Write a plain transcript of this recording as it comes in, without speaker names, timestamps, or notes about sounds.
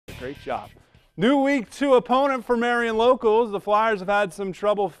Great job. New Week 2 opponent for Marion Locals. The Flyers have had some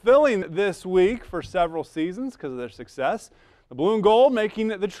trouble filling this week for several seasons because of their success. The Blue and Gold making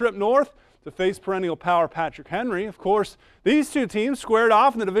the trip north to face perennial power Patrick Henry. Of course, these two teams squared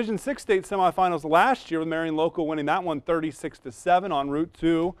off in the Division 6 state semifinals last year, with Marion Local winning that one 36-7 en route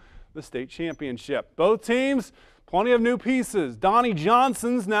to the state championship. Both teams, plenty of new pieces. Donnie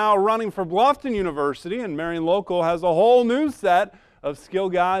Johnson's now running for Bluffton University, and Marion Local has a whole new set of skill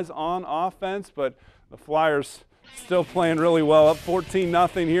guys on offense, but the Flyers still playing really well, up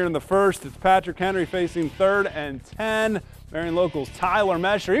 14-0 here in the first. It's Patrick Henry facing 3rd and 10. Marion Local's Tyler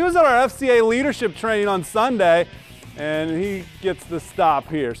Mesher. He was at our FCA leadership training on Sunday, and he gets the stop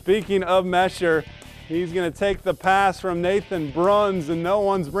here. Speaking of Mesher, he's going to take the pass from Nathan Bruns, and no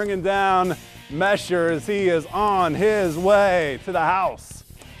one's bringing down Mesher as he is on his way to the house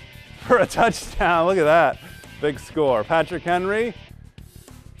for a touchdown. Look at that big score. Patrick Henry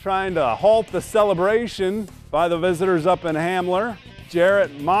trying to halt the celebration by the visitors up in Hamler.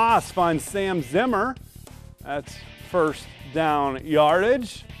 Jarrett Moss finds Sam Zimmer. That's first down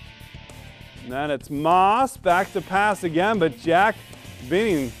yardage. And then it's Moss back to pass again, but Jack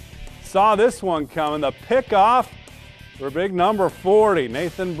Binning saw this one coming. The pickoff for big number 40.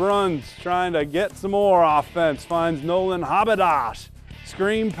 Nathan Bruns trying to get some more offense. Finds Nolan Habedash.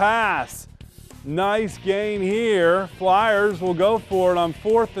 Screen pass. Nice gain here. Flyers will go for it on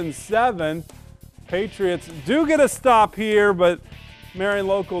 4th and 7. Patriots do get a stop here, but Marion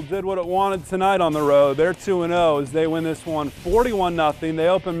Local did what it wanted tonight on the road. They're 2-0 as they win this one 41-0. They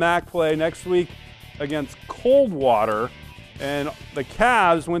open MAC play next week against Coldwater. And the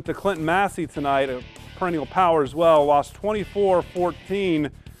Cavs went to Clinton Massey tonight, a perennial power as well, lost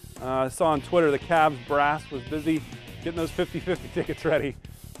 24-14. I saw on Twitter the Cavs brass was busy getting those 50-50 tickets ready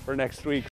for next week.